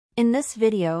In this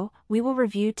video, we will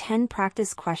review 10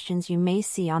 practice questions you may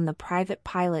see on the private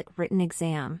pilot written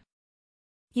exam.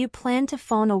 You plan to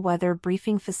phone a weather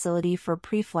briefing facility for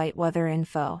pre-flight weather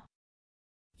info.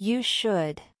 You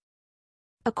should.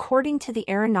 According to the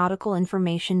Aeronautical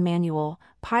Information Manual,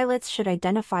 pilots should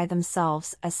identify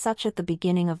themselves as such at the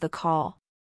beginning of the call.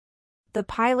 The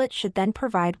pilot should then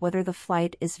provide whether the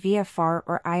flight is VFR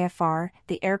or IFR,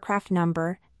 the aircraft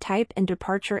number, type and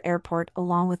departure airport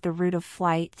along with the route of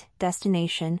flight,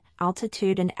 destination,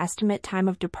 altitude and estimate time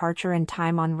of departure and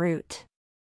time en route.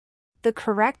 The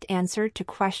correct answer to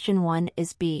question 1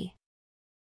 is B.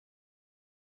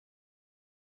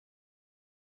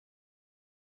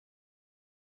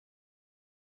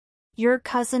 Your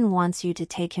cousin wants you to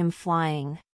take him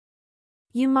flying.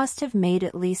 You must have made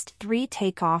at least 3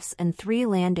 takeoffs and 3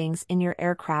 landings in your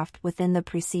aircraft within the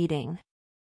preceding.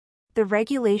 The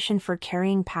regulation for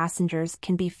carrying passengers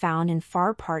can be found in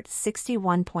FAR Part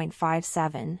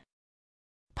 61.57.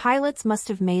 Pilots must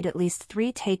have made at least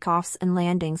 3 takeoffs and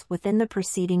landings within the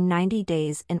preceding 90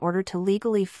 days in order to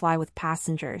legally fly with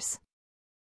passengers.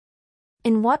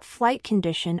 In what flight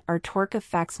condition are torque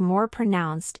effects more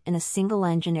pronounced in a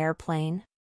single-engine airplane?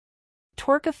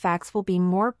 Torque effects will be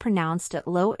more pronounced at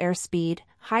low airspeed,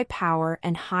 high power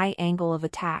and high angle of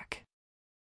attack.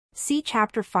 See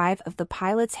Chapter 5 of the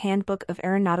Pilot's Handbook of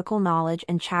Aeronautical Knowledge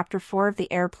and Chapter 4 of the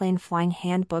Airplane Flying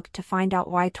Handbook to find out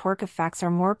why torque effects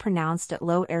are more pronounced at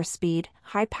low airspeed,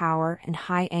 high power and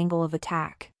high angle of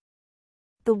attack.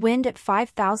 The wind at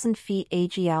 5,000 feet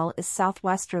AGL is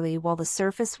southwesterly while the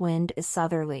surface wind is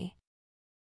southerly.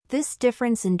 This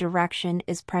difference in direction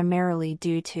is primarily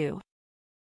due to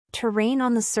terrain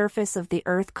on the surface of the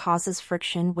Earth causes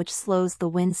friction which slows the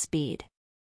wind speed.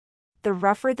 The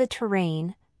rougher the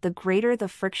terrain, the greater the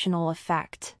frictional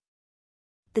effect.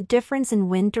 The difference in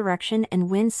wind direction and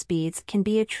wind speeds can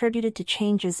be attributed to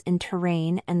changes in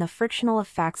terrain and the frictional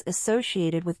effects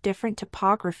associated with different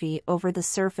topography over the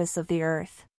surface of the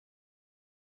Earth.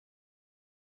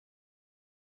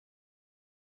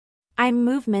 Eye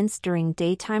movements during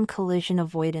daytime collision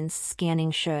avoidance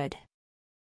scanning should.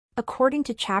 According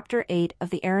to Chapter 8 of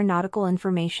the Aeronautical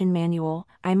Information Manual,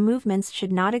 eye movements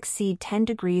should not exceed 10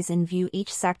 degrees in view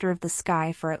each sector of the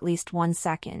sky for at least 1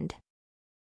 second.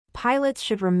 Pilots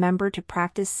should remember to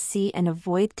practice see and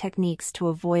avoid techniques to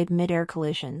avoid mid-air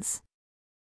collisions.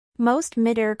 Most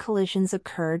mid-air collisions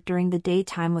occur during the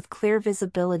daytime with clear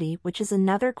visibility, which is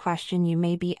another question you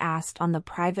may be asked on the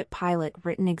private pilot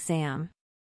written exam.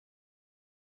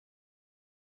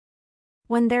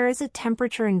 When there is a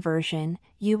temperature inversion,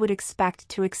 you would expect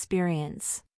to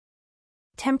experience.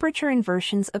 Temperature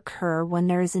inversions occur when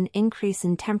there is an increase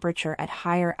in temperature at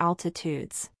higher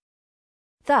altitudes.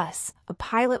 Thus, a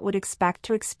pilot would expect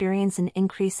to experience an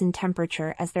increase in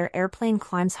temperature as their airplane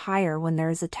climbs higher when there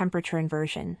is a temperature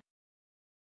inversion.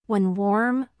 When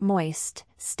warm, moist,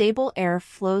 stable air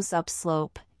flows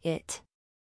upslope, it.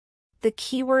 The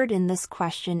keyword in this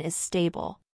question is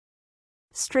stable.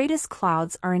 Stratus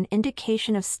clouds are an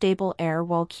indication of stable air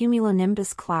while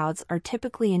cumulonimbus clouds are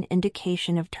typically an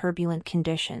indication of turbulent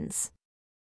conditions.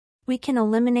 We can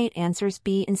eliminate answers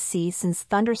B and C since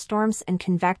thunderstorms and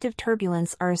convective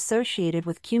turbulence are associated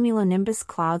with cumulonimbus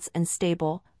clouds and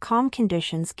stable, calm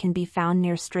conditions can be found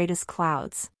near stratus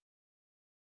clouds.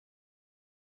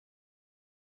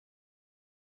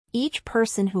 Each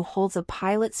person who holds a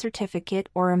pilot certificate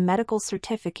or a medical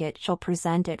certificate shall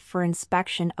present it for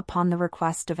inspection upon the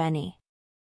request of any.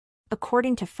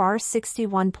 According to FAR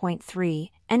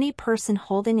 61.3, any person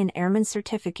holding an airman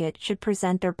certificate should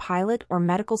present their pilot or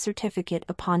medical certificate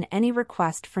upon any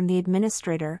request from the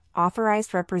administrator,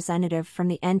 authorized representative from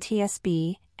the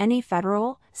NTSB, any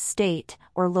federal, state,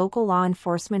 or local law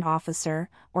enforcement officer,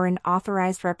 or an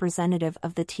authorized representative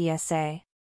of the TSA.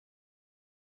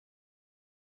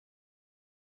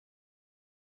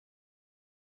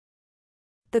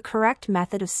 The correct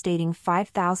method of stating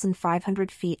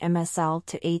 5,500 feet MSL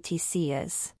to ATC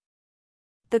is.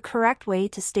 The correct way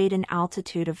to state an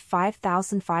altitude of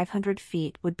 5,500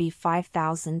 feet would be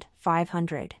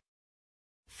 5,500.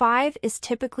 5 is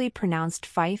typically pronounced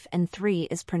fife and 3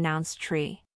 is pronounced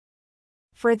tree.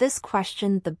 For this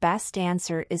question, the best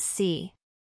answer is C.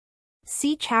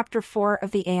 See Chapter 4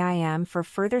 of the AIM for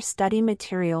further study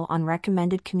material on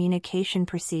recommended communication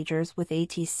procedures with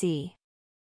ATC.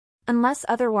 Unless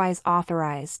otherwise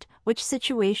authorized, which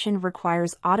situation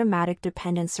requires automatic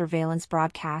dependent surveillance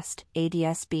broadcast,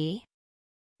 ADSB?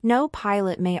 No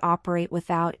pilot may operate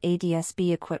without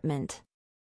ADSB equipment.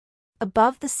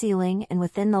 Above the ceiling and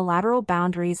within the lateral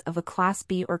boundaries of a Class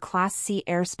B or Class C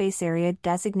airspace area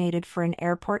designated for an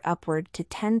airport upward to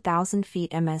 10,000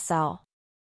 feet MSL.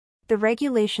 The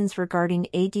regulations regarding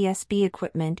ADS-B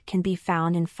equipment can be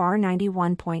found in FAR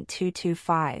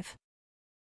 91.225.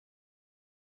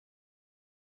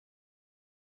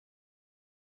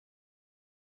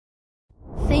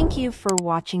 Thank you for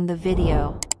watching the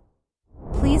video.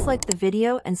 Please like the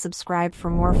video and subscribe for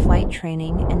more flight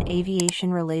training and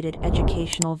aviation-related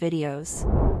educational videos.